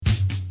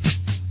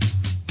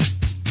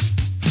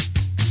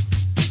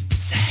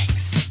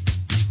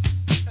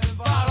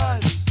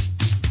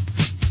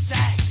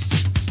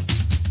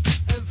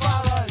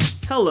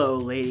Hello,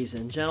 ladies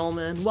and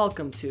gentlemen.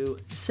 Welcome to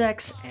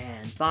Sex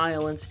and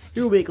Violence,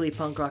 your weekly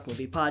punk rock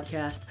movie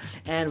podcast,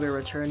 and we're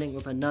returning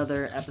with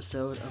another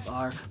episode of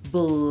our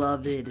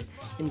beloved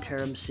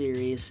interim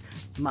series,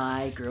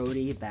 My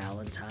Grody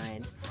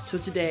Valentine. So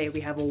today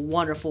we have a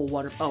wonderful...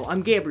 Oh,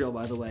 I'm Gabriel,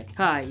 by the way.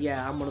 Hi,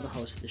 yeah, I'm one of the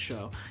hosts of the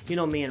show. You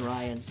know me and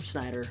Ryan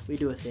Snyder, we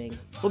do a thing.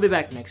 We'll be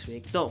back next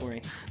week, don't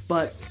worry.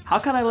 But how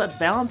can I let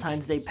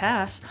Valentine's Day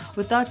pass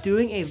without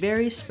doing a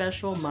very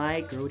special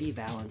My Grody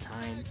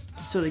Valentine?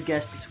 So the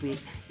guest this week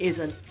is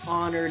an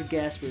honored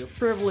guest. We are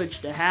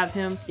privileged to have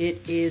him.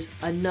 It is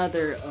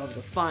another of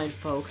the fine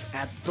folks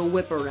at the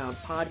Whip Around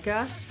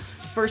podcast.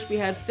 First we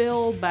had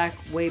Phil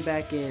way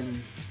back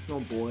in,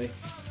 oh boy,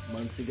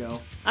 months ago.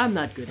 I'm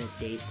not good at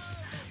dates.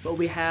 But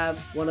we have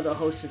one of the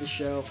hosts of the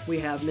show. We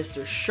have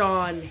Mr.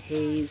 Sean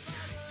Hayes.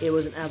 It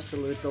was an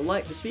absolute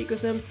delight to speak with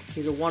him.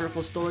 He's a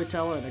wonderful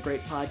storyteller and a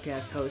great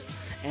podcast host.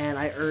 And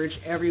I urge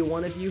every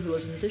one of you who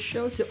listens to this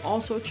show to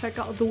also check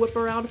out the Whip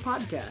Around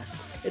podcast.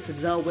 It's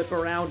a Whip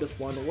Around with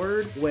one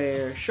word,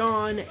 where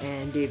Sean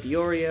and Dave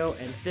Diorio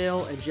and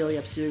Phil and Jilly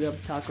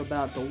Apsuga talk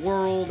about the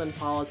world and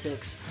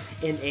politics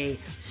in a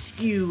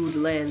skewed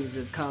lens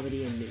of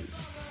comedy and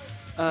news.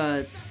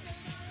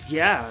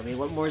 Yeah, I mean,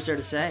 what more is there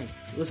to say?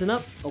 Listen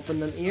up, open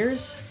them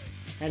ears,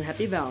 and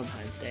happy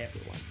Valentine's Day,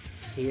 everyone.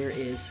 Here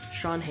is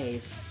Sean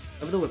Hayes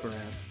of the Whip Around.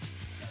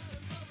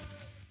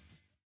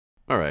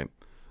 All right.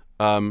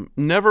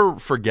 Never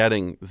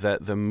forgetting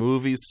that the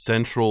movie's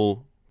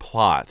central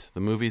plot, the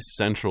movie's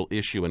central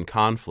issue and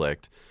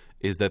conflict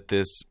is that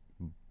this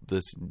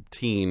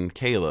teen,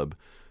 Caleb,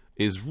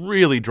 is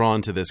really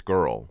drawn to this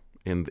girl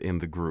in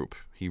the group.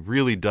 He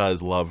really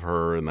does love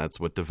her, and that's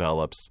what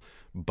develops.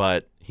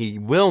 But he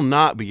will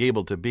not be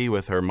able to be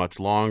with her much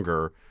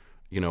longer,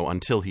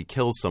 until he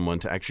kills someone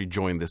to actually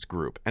join this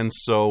group. And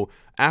so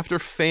after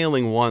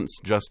failing once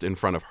just in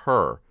front of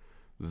her,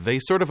 they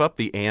sort of up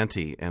the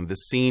ante, and the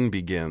scene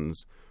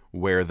begins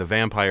where the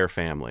vampire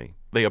family,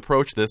 they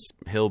approach this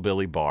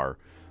hillbilly bar.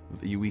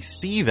 We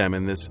see them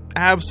in this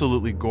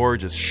absolutely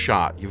gorgeous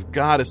shot. You've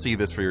got to see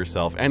this for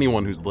yourself.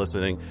 Anyone who's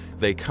listening,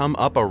 they come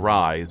up a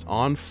rise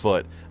on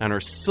foot and are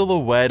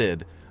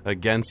silhouetted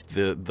against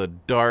the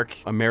dark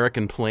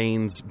American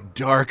plains,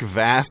 dark,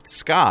 vast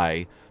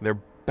sky. They're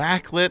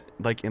backlit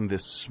like in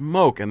this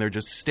smoke, and they're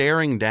just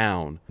staring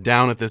down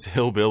at this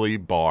hillbilly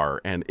bar,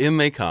 and in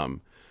they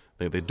come.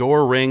 The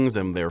door rings,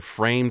 and they're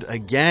framed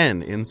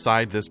again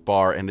inside this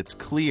bar, and it's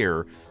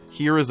clear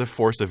here is a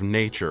force of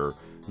nature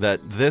that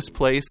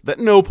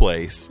no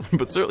place,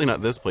 but certainly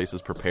not this place,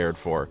 is prepared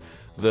for.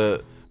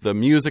 The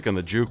music on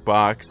the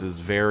jukebox is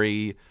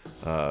very,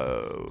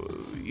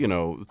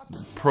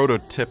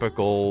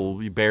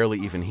 prototypical. You barely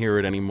even hear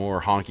it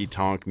anymore,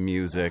 honky-tonk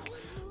music.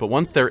 But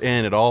once they're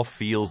in, it all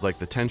feels like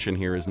the tension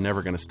here is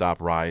never going to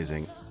stop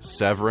rising.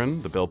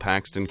 Severin, the Bill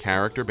Paxton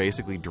character,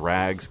 basically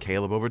drags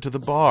Caleb over to the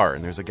bar,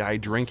 and there's a guy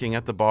drinking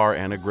at the bar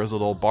and a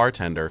grizzled old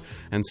bartender,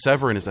 and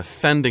Severin is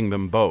offending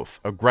them both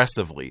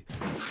aggressively.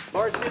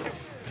 Bartender,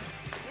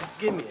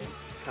 give me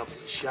a couple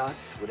of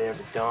shots,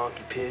 whatever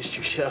donkey piss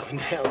you're shoving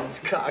down these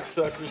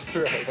cocksuckers'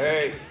 throats.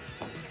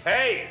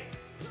 Hey!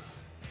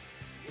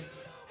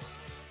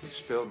 You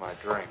spilled my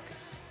drink.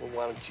 Well,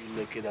 why don't you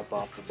lick it up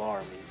off the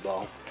bar,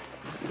 meatball?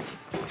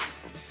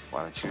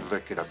 Why don't you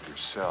lick it up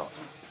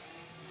yourself?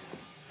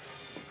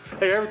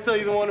 Hey, ever tell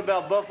you the one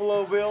about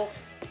Buffalo Bill?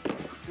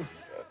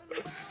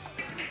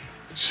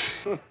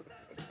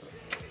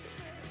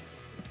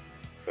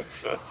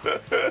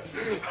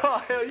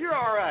 Oh, hell, you're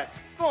all right.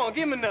 Go on,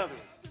 give him another.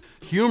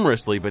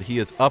 Humorously, but he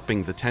is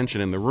upping the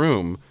tension in the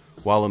room,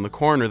 while in the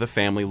corner the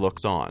family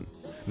looks on.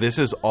 This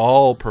is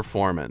all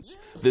performance.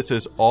 This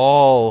is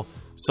all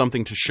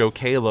something to show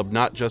Caleb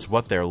not just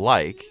what they're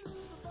like,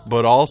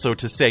 but also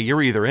to say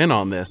you're either in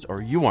on this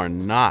or you are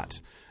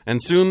not.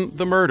 And soon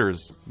the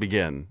murders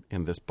begin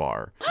in this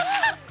bar.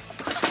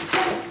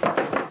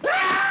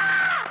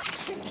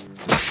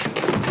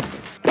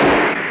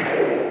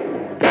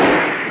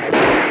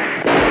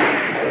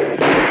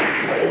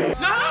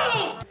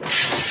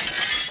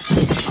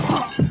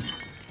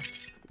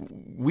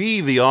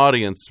 We, the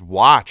audience,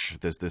 watch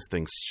this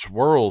thing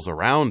swirls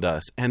around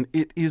us, and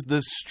it is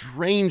the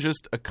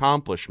strangest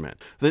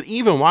accomplishment that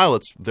even while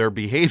their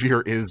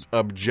behavior is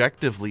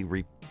objectively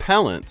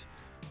repellent,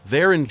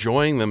 they're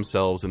enjoying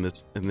themselves in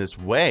this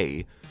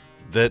way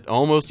that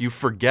almost you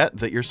forget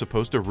that you're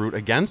supposed to root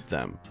against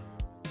them.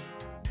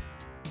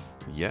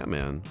 Yeah,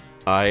 man.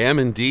 I am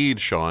indeed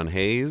Sean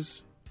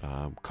Hayes,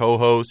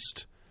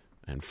 co-host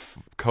and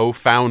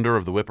co-founder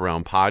of the Whip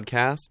Around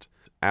podcast.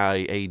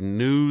 A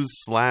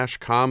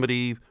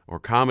news/comedy or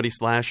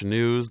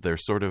comedy/news. They're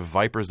sort of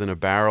vipers in a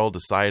barrel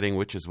deciding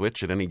which is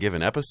which at any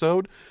given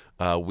episode.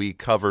 We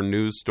cover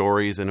news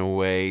stories in a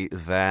way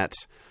that,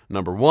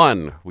 number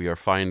one, we are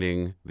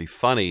finding the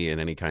funny in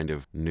any kind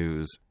of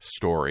news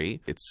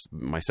story. It's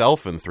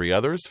myself and three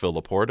others, Phil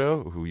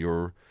Laporta,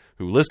 who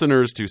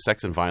listeners to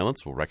Sex and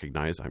Violence will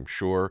recognize, I'm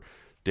sure,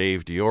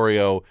 Dave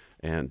Diorio,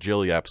 and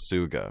Jilly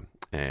Apsuga.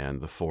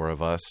 And the four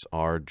of us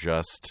are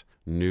just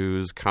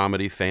news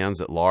comedy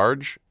fans at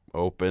large.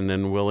 open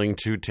and willing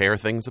to tear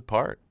things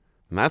apart.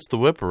 And that's the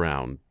whip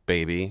around,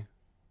 baby.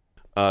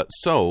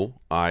 So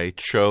I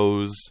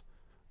chose,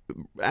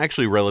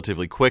 actually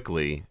relatively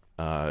quickly,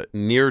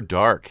 Near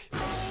Dark,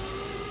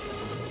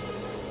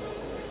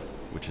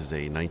 which is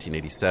a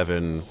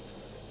 1987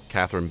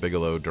 Catherine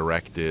Bigelow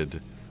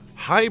directed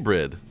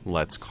hybrid,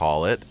 let's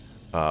call it,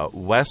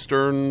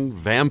 Western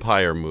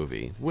vampire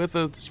movie with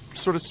a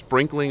sort of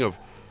sprinkling of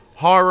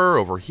horror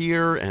over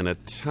here and a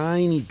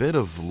tiny bit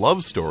of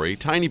love story,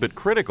 tiny bit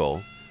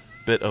critical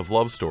bit of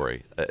love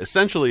story.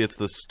 Essentially, it's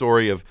the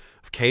story of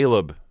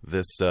Caleb.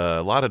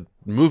 A lot of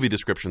movie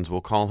descriptions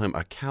will call him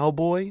a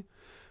cowboy.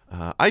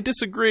 I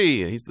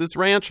disagree. He's this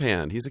ranch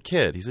hand. He's a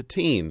kid. He's a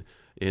teen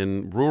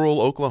in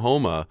rural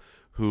Oklahoma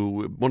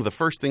who, one of the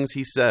first things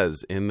he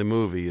says in the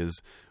movie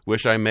is,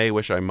 wish I may,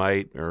 wish I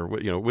might, or,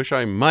 wish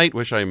I might,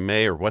 wish I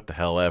may, or what the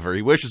hell ever.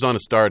 He wishes on a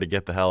star to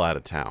get the hell out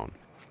of town.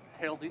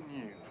 Hell didn't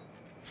you?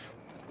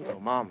 Yo,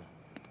 Mama.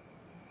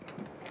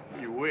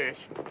 You wish.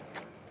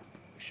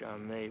 Wish I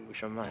may,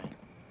 wish I might.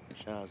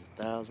 Wish I was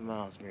 1,000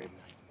 miles from here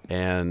tonight.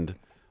 And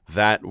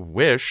that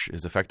wish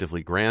is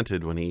effectively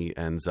granted when he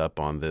ends up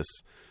on this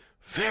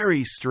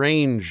very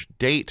strange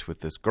date with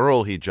this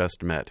girl he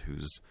just met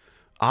who's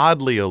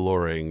oddly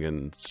alluring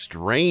and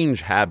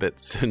strange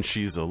habits, and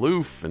she's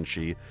aloof, and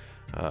she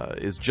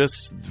is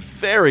just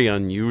very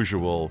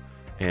unusual,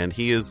 and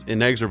he is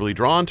inexorably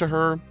drawn to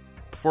her.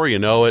 Before you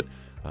know it,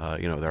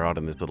 they're out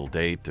on this little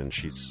date, and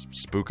she's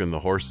spooking the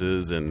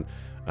horses, and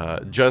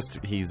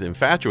he's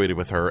infatuated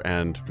with her,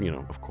 and,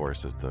 of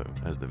course, as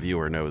the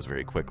viewer knows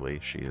very quickly,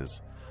 she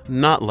is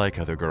not like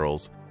other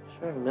girls.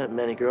 Sure haven't met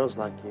many girls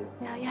like you.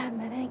 No, you haven't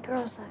met any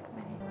girls like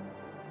me.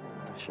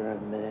 Sure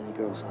haven't met any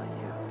girls like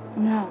you.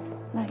 No,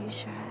 you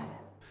sure haven't.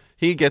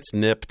 He gets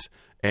nipped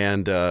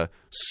and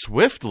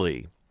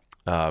swiftly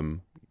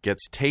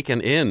gets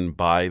taken in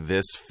by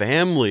this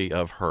family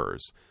of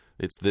hers.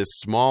 It's this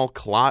small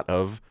clot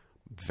of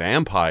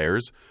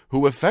vampires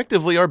who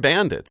effectively are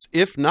bandits.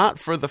 If not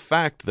for the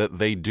fact that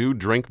they do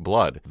drink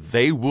blood,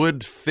 they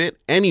would fit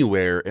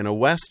anywhere in a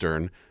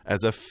Western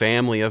as a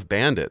family of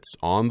bandits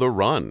on the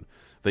run.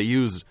 They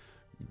use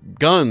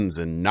guns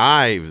and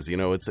knives.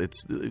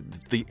 It's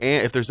the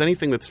if there's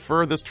anything that's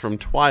furthest from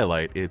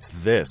Twilight, it's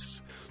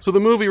this. So the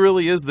movie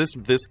really is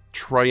this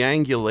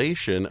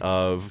triangulation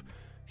of,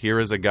 here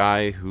is a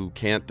guy who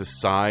can't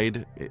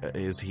decide,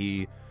 is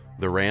he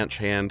the ranch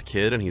hand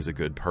kid and he's a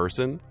good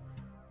person?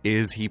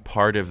 Is he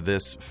part of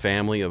this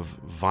family of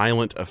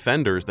violent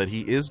offenders that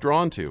he is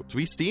drawn to? So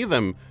we see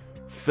them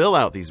fill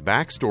out these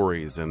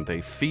backstories, and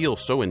they feel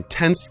so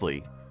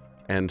intensely,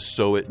 and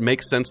so it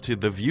makes sense to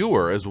the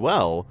viewer as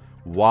well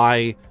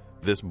why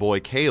this boy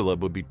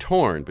Caleb would be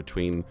torn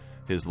between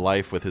his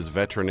life with his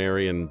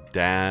veterinarian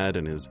dad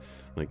and his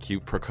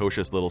cute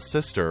precocious little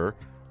sister,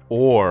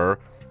 or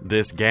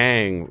this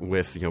gang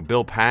with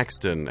Bill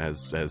Paxton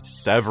as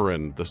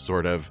Severin, the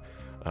sort of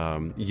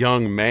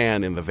young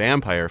man in the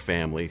vampire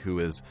family who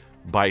is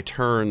by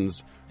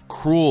turns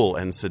cruel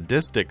and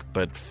sadistic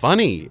but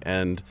funny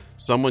and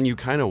someone you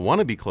kind of want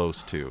to be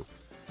close to.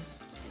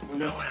 You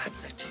know what I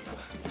said to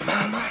you,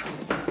 Mama?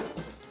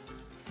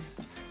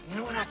 You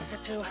know what I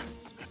said to her?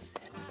 I said,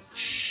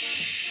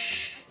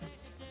 shh.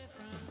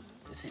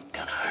 This isn't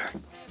gonna hurt.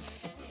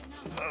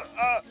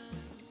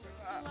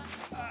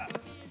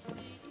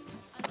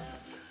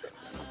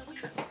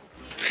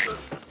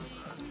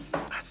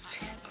 I said,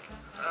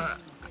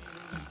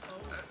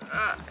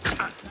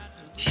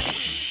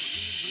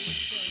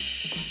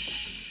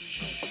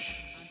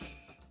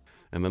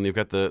 And then you've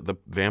got the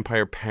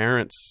vampire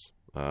parents,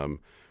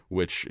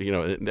 which,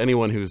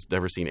 anyone who's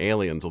ever seen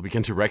Aliens will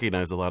begin to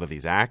recognize a lot of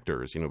these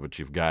actors, but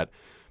you've got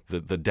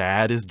the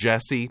dad is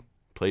Jesse,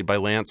 played by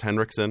Lance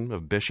Henriksen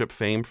of Bishop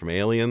fame from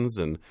Aliens,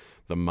 and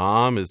the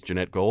mom is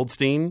Jeanette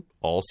Goldstein,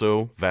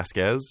 also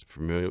Vasquez,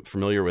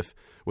 familiar with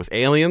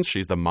Aliens.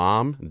 She's the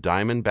mom,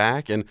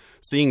 Diamondback, and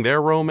seeing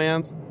their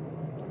romance.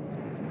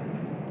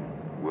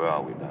 Where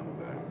are we,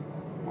 Diamondback?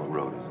 What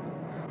road is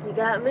it? You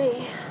got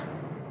me.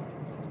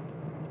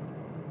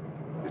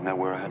 Isn't that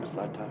where I had the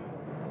flat tire?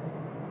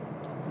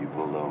 You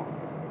pulled over.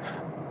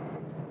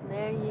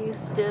 There you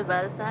stood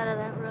by the side of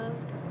that road,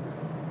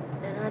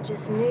 and I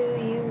just knew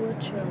you were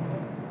trouble.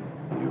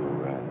 You were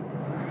right.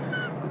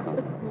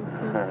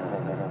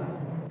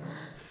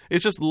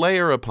 It's just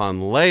layer upon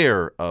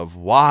layer of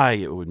why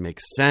it would make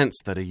sense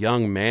that a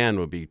young man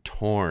would be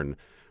torn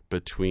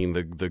between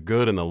the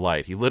good and the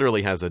light. He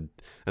literally has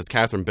as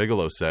Catherine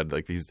Bigelow said,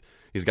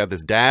 he's got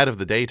this dad of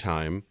the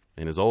daytime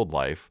in his old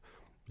life,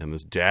 and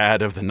this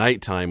dad of the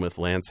nighttime with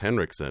Lance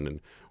Henriksen.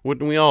 And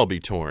wouldn't we all be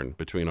torn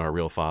between our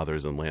real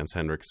fathers and Lance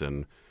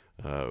Henriksen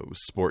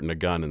sporting a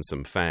gun and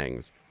some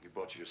fangs? You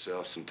bought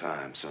yourself some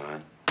time,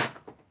 son.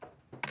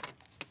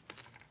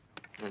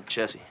 Hey,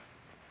 Jesse,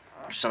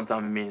 there's something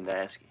I've been meaning to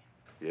ask you.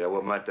 Yeah,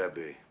 what might that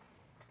be?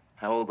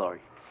 How old are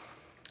you?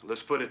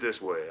 Let's put it this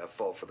way. I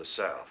fought for the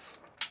South.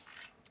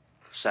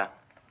 South.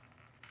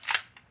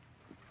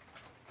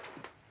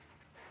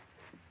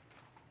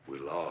 We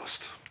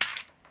lost.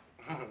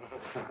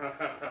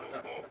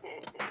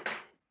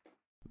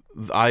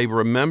 I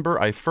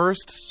remember I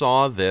first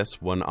saw this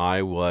when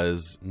I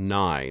was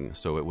 9,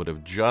 so it would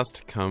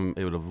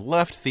have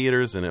left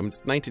theaters, and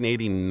it's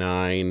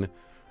 1989.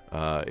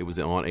 It was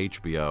on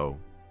HBO,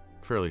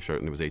 fairly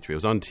certain it was HBO. It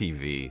was on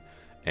TV,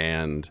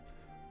 and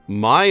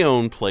my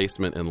own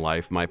placement in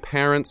life, my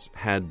parents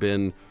had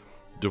been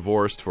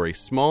divorced for a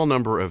small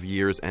number of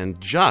years, and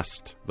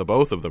the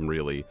both of them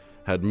really,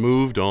 had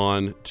moved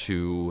on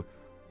to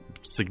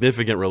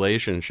significant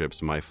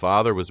relationships. My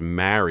father was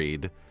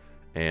married,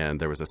 and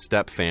there was a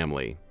step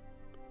family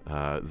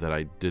that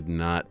I did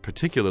not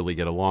particularly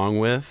get along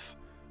with,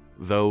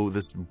 though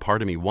this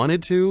part of me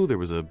wanted to. There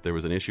was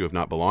an issue of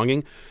not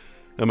belonging,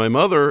 and my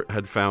mother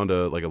had found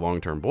a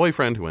long-term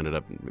boyfriend who ended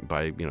up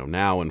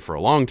now and for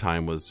a long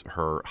time was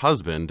her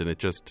husband, and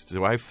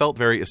so I felt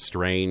very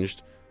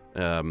estranged.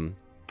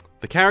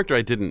 The character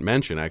I didn't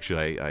mention,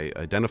 actually, I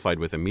identified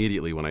with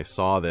immediately when I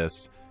saw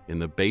this in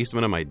the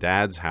basement of my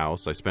dad's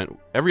house. I spent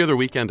every other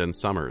weekend and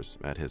summers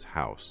at his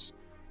house.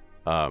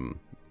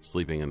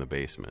 Sleeping in the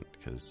basement,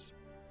 because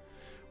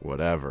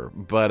whatever.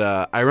 But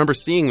I remember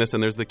seeing this,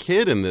 and there's the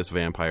kid in this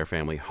vampire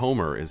family.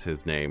 Homer is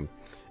his name,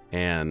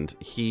 and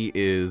he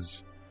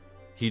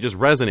just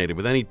resonated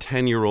with any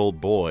 10-year-old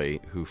boy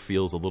who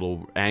feels a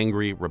little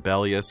angry,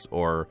 rebellious,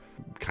 or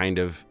kind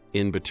of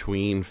in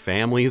between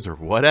families or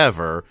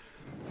whatever.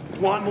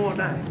 One more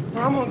night.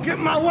 I'm gonna get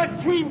my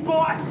wet dream,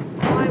 boy.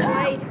 Boy,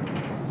 wait.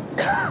 He's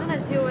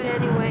gonna do it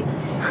anyway.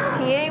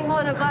 He ain't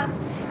one of us.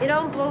 You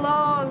don't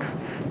belong.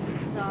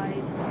 Besides,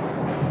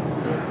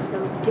 he's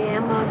so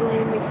damn ugly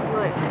and makes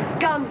my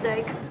gums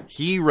ache.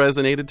 He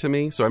resonated to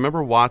me, so I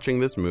remember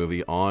watching this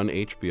movie on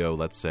HBO,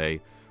 let's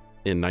say,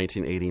 in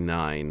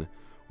 1989,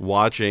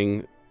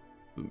 watching,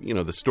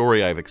 the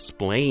story I've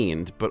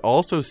explained, but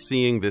also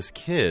seeing this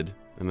kid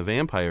in the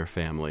vampire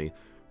family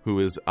who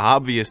is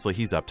obviously,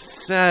 he's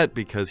upset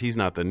because he's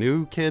not the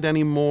new kid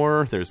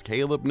anymore. There's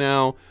Caleb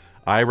now.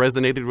 I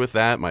resonated with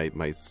that.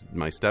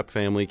 My step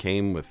family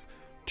came with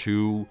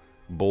 2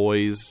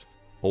 boys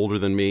older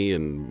than me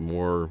and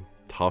more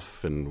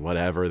tough and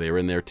whatever. They were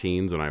in their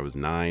teens when I was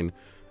 9.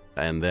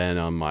 And then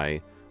on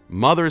my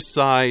mother's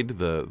side,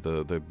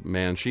 the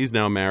man she's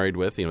now married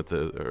with,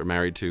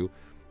 married to,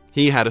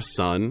 he had a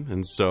son.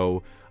 And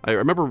so I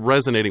remember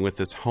resonating with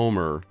this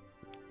Homer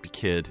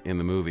kid in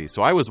the movie.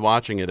 So I was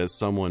watching it as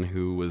someone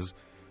who was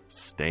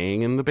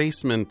staying in the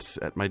basement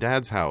at my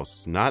dad's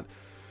house, not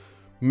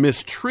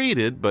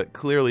mistreated, but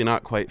clearly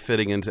not quite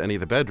fitting into any of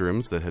the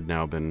bedrooms that had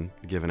now been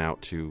given out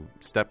to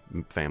step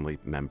family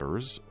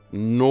members.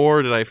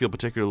 Nor did I feel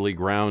particularly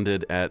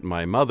grounded at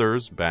my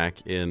mother's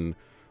back in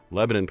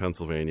Lebanon,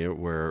 Pennsylvania,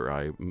 where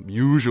I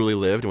usually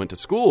lived and went to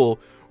school,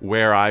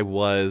 where I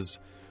was,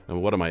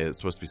 what am I,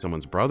 supposed to be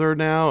someone's brother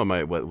now? Am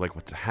I,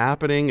 what's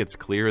happening? It's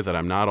clear that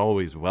I'm not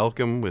always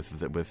welcome with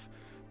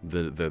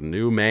the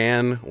new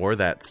man or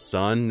that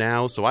son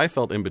now. So I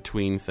felt in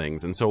between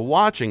things. And so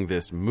watching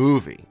this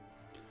movie,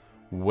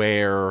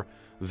 where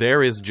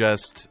there is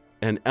just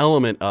an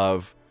element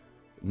of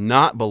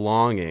not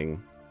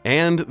belonging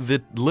and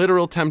the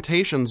literal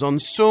temptations on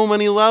so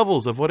many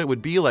levels of what it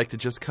would be like to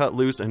just cut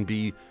loose and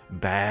be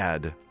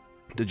bad,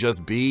 to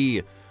just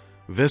be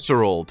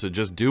visceral, to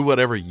just do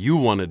whatever you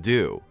want to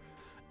do.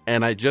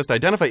 And I just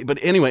identify, but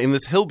anyway, in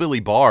this hillbilly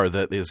bar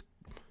that is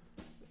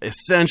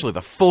essentially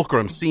the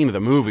fulcrum scene of the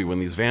movie, when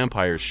these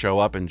vampires show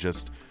up and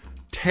just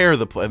tear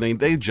the place. I mean,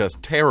 they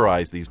just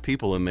terrorize these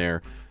people in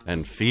there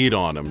and feed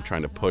on them,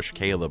 trying to push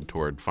Caleb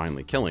toward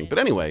finally killing. But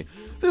anyway,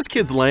 this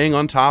kid's laying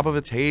on top of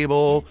a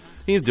table.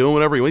 He's doing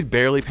whatever he's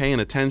barely paying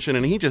attention,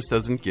 and he just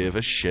doesn't give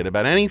a shit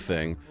about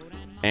anything.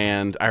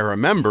 And I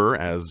remember,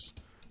 as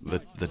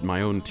that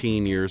my own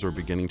teen years were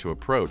beginning to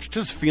approach,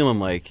 just feeling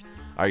like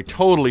I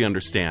totally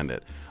understand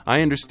it.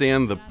 I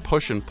understand the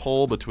push and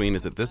pull between,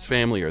 is it this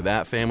family or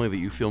that family that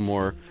you feel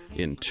more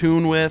in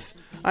tune with?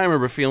 I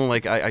remember feeling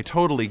like I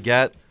totally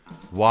get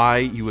why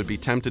you would be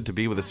tempted to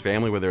be with this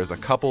family where there's a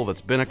couple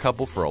that's been a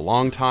couple for a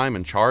long time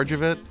in charge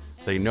of it.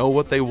 They know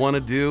what they want to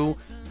do.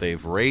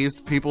 They've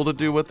raised people to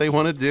do what they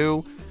want to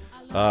do.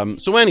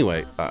 So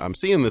anyway, I'm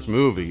seeing this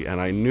movie,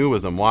 and I knew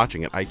as I'm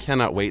watching it, I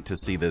cannot wait to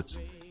see this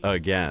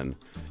again.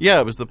 Yeah,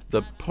 it was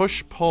the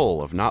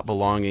push-pull of not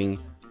belonging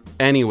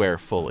anywhere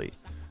fully.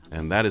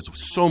 And that is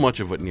so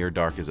much of what Near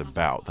Dark is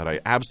about, that I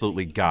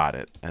absolutely got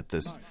it at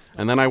this.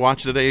 And then I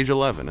watched it at age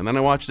 11, and then I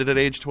watched it at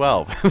age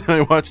 12, and then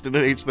I watched it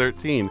at age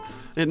 13.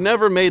 It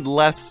never made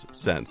less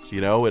sense,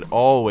 It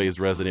always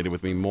resonated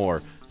with me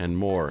more and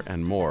more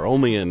and more.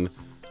 Only in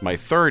my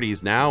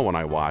 30s now, when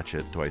I watch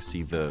it, do I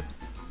see the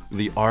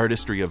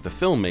artistry of the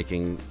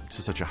filmmaking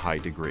to such a high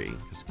degree.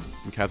 Because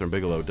Catherine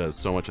Bigelow does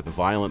so much of the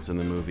violence in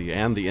the movie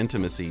and the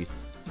intimacy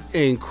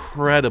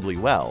incredibly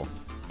well.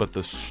 But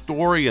the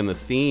story and the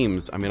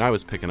themes, I mean, I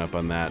was picking up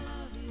on that.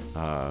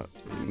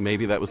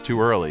 Maybe that was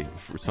too early,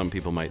 for some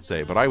people might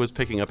say. But I was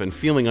picking up and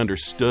feeling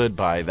understood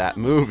by that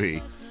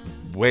movie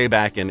way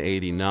back in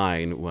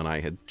 89 when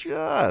I had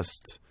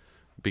just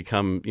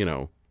become,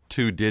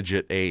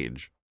 2-digit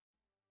age.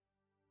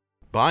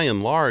 By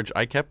and large,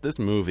 I kept this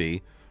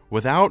movie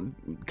without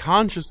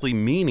consciously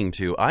meaning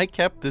to, I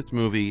kept this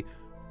movie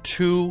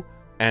to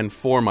and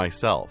for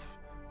myself.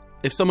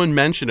 If someone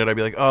mentioned it, I'd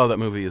be like, oh, that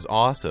movie is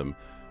awesome.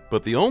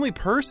 But the only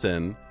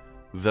person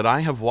that I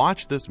have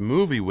watched this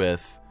movie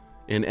with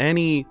in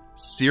any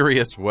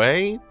serious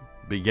way,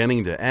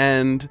 beginning to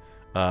end,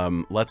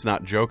 let's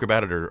not joke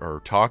about it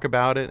or talk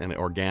about it, and it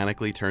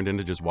organically turned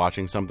into just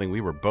watching something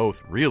we were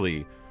both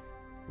really,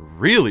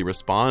 really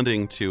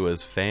responding to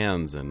as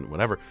fans and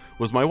whatever,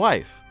 was my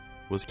wife,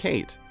 was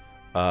Kate.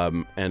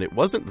 And it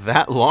wasn't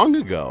that long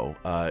ago.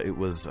 It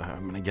was,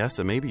 I'm going to guess,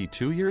 maybe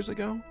 2 years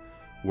ago,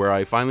 where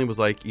I finally was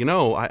like,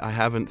 I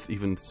haven't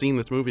even seen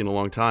this movie in a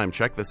long time.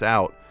 Check this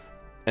out.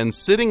 And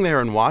sitting there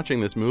and watching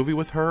this movie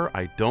with her,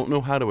 I don't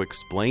know how to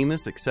explain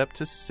this except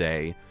to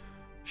say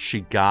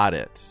she got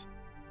it.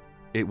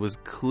 It was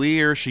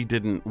clear she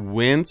didn't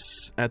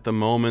wince at the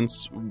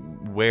moments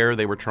where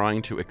they were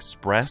trying to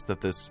express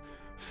that this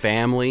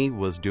family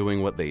was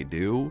doing what they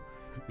do.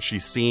 She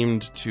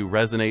seemed to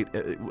resonate,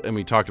 and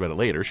we talked about it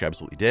later, she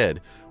absolutely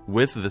did,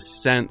 with the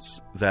sense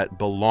that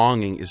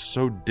belonging is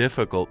so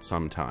difficult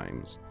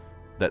sometimes,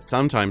 that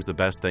sometimes the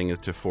best thing is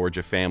to forge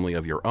a family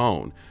of your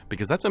own,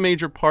 because that's a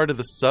major part of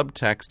the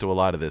subtext to a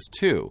lot of this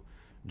too.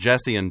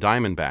 Jesse and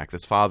Diamondback,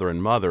 this father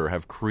and mother,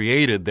 have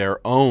created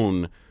their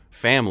own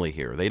family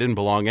here. They didn't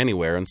belong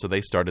anywhere, and so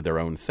they started their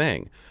own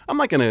thing. I'm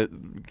not going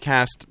to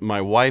cast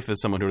my wife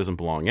as someone who doesn't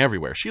belong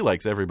everywhere. She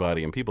likes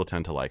everybody, and people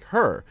tend to like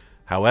her.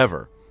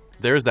 However,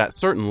 there's that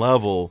certain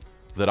level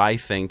that I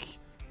think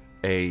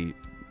a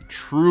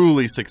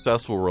truly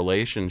successful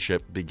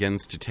relationship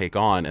begins to take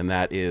on, and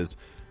that is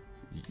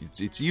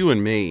it's you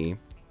and me,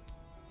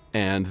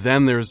 and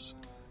then there's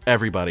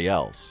everybody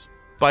else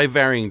by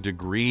varying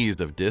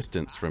degrees of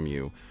distance from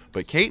you.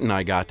 But Kate and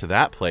I got to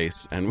that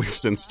place, and we've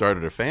since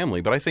started a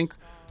family. But I think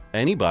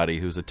anybody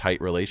who's a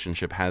tight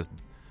relationship has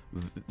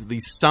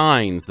these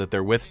signs that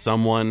they're with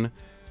someone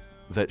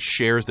that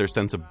shares their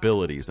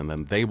sensibilities, and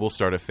then they will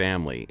start a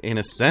family, in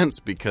a sense,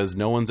 because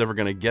no one's ever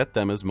going to get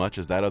them as much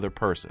as that other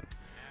person.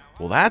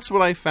 Well, that's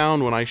what I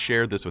found when I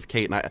shared this with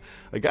Kate, and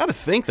I got to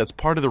think that's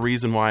part of the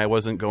reason why I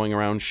wasn't going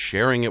around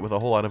sharing it with a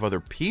whole lot of other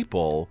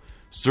people,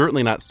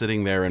 certainly not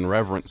sitting there in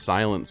reverent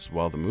silence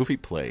while the movie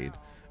played,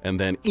 and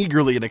then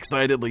eagerly and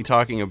excitedly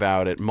talking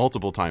about it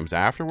multiple times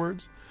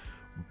afterwards.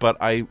 But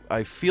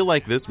I feel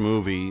like this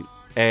movie,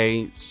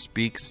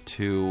 speaks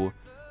to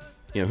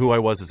who I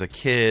was as a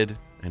kid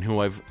and who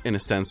I've, in a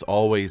sense,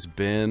 always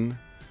been,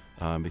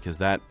 because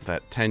that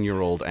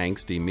 10-year-old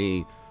angsty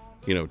me,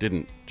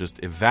 didn't just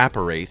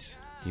evaporate.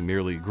 He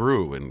merely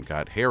grew and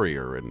got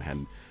hairier and had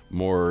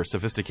more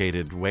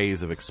sophisticated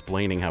ways of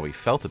explaining how he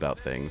felt about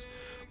things.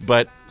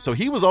 But so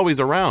he was always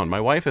around. My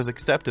wife has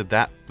accepted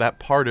that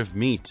part of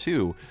me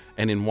too.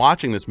 And in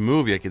watching this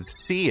movie, I could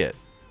see it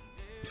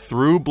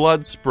through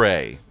blood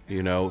spray,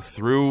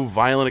 through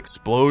violent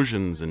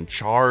explosions and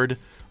charred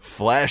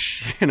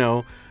flesh,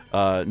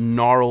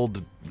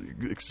 gnarled,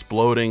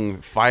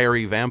 exploding,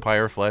 fiery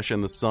vampire flesh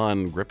in the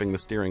sun, gripping the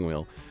steering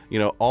wheel.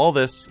 All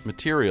this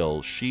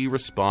material she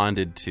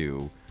responded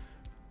to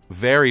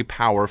very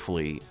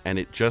powerfully, and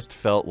it just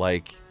felt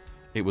like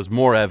it was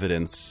more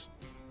evidence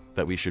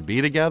that we should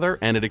be together,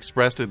 and it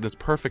expressed this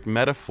perfect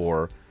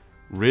metaphor,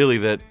 really,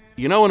 that,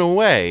 in a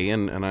way,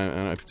 and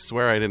I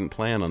swear I didn't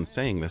plan on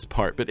saying this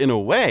part, but in a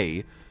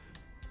way,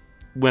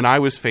 when I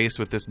was faced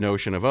with this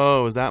notion of,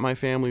 is that my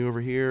family over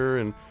here,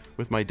 and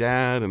with my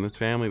dad, and this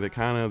family that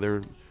they're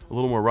a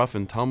little more rough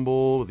and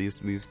tumble,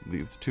 these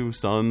two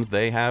sons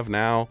they have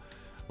now,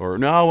 or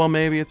no, well,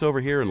 maybe it's over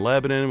here in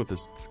Lebanon with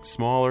this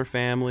smaller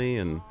family,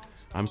 and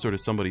I'm sort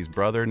of somebody's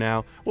brother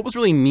now. Well, it was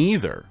really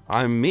neither.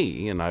 I'm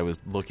me, and I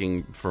was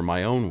looking for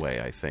my own way,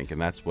 I think, and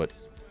that's what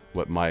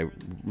my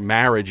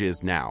marriage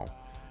is now.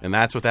 And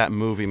that's what that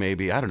movie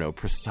maybe,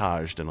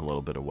 presaged in a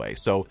little bit of way.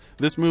 So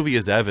this movie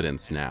is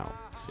evidence now.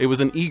 It was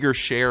an eager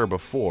share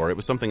before. It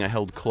was something I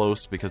held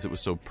close because it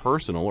was so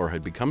personal, or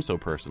had become so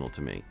personal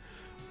to me.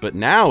 But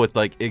now it's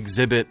like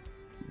Exhibit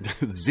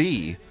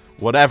Z,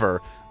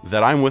 whatever,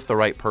 that I'm with the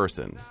right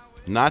person.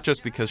 Not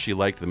just because she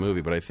liked the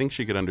movie, but I think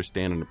she could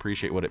understand and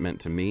appreciate what it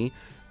meant to me,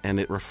 and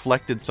it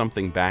reflected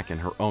something back in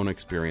her own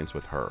experience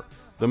with her.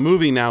 The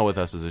movie now with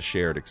us is a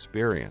shared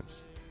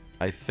experience.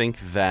 I think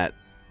that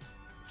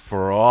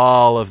for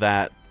all of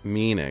that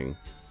meaning,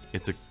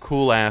 it's a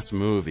cool-ass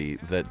movie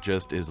that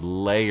just is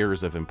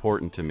layers of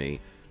important to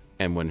me.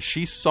 And when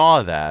she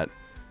saw that,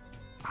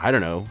 I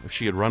don't know, if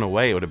she had run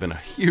away, it would have been a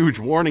huge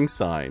warning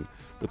sign.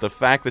 But the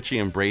fact that she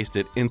embraced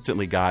it,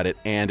 instantly got it,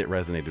 and it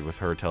resonated with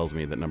her tells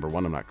me that, number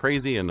one, I'm not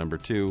crazy, and number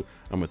two,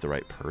 I'm with the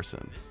right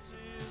person.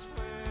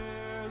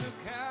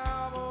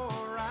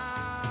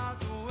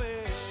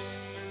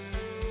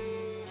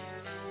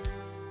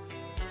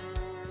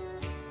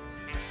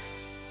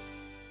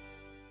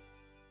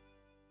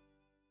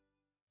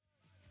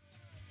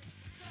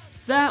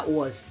 That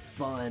was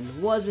fun,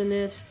 wasn't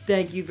it?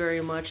 Thank you very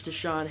much to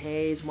Sean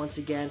Hayes once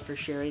again for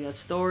sharing that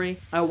story.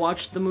 I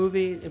watched the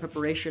movie in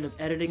preparation of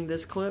editing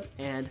this clip,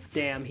 and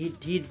damn,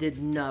 he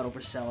did not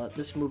oversell it.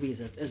 This movie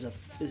is a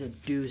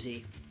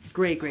doozy.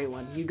 Great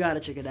one. You gotta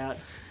check it out.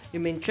 I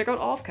mean, check out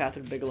all of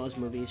Catherine Bigelow's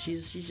movies.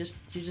 She's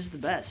just the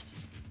best.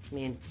 I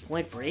mean,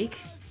 Point Break?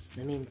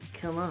 I mean,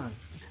 come on.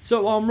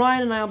 So,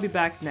 Ryan and I will be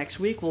back next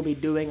week. We'll be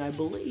doing, I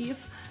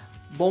believe,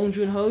 Bong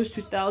Joon-ho's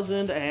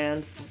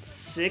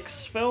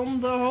 2006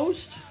 film, The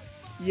Host?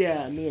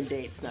 Yeah, me and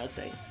dates, not a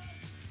thing.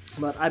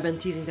 But I've been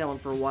teasing that one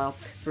for a while.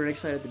 Very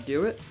excited to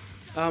do it.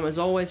 As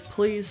always,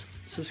 please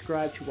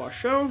subscribe to our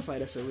show.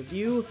 Write us a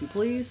review, if you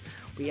please.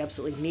 We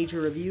absolutely need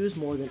your reviews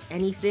more than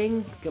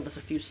anything. Give us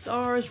a few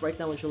stars. Write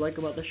down what you like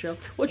about the show.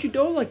 What you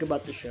don't like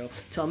about the show.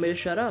 Tell me to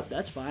shut up.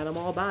 That's fine. I'm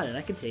all about it.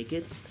 I can take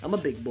it. I'm a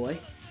big boy.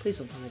 Please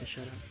don't tell me to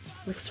shut up.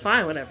 It's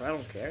fine, whatever. I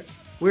don't care.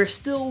 We're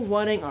still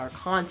running our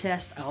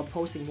contest. I'll be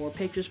posting more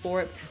pictures for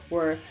it.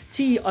 Where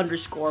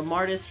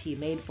T_Martis, he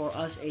made for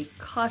us a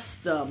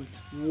custom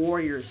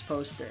Warriors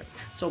poster.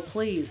 So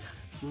please,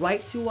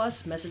 write to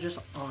us, message us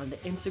on the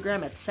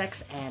Instagram at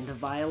Sex and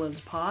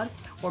Violence Pod,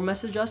 or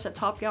message us at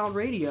Top Gallant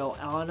Radio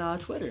on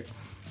Twitter.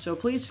 So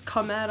please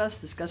come at us,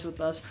 discuss with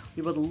us.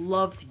 We would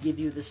love to give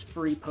you this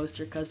free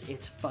poster because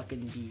it's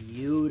fucking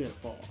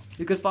beautiful.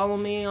 You can follow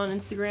me on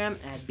Instagram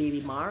at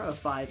BabyMara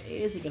of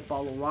 5As. You can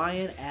follow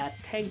Ryan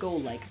at Tango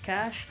Like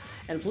Cash.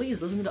 And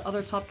please listen to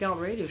other Top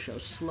Gallant radio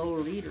shows, Slow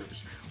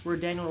Readers, where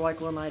Daniel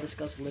Reichel and I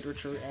discuss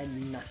literature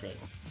and nothing.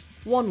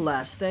 One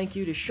last thank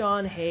you to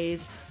Sean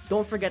Hayes.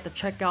 Don't forget to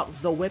check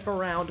out the Whip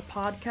Around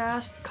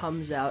podcast.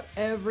 Comes out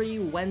every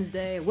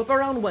Wednesday. Whip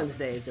Around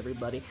Wednesdays,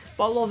 everybody.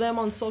 Follow them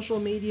on social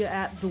media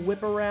at The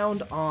Whip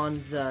Around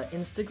on the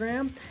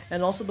Instagram,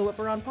 and also the Whip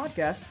Around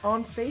podcast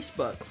on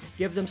Facebook.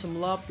 Give them some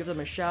love, give them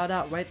a shout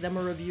out, write them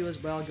a review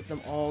as well, give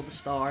them all the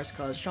stars,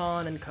 because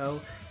Sean and co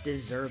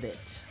deserve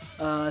it.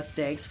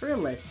 Thanks for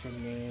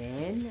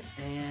listening,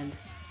 and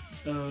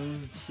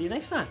see you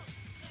next time.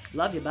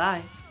 Love you,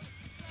 bye.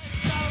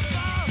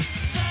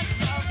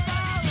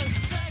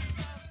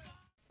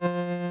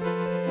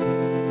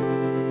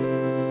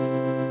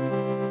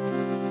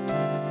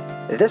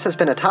 This has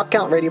been a Top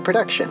Gallant Radio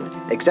production,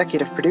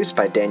 executive produced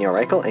by Daniel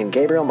Reichel and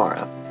Gabriel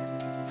Mara.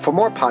 For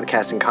more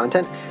podcasting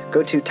content,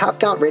 go to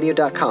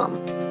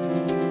topgallantradio.com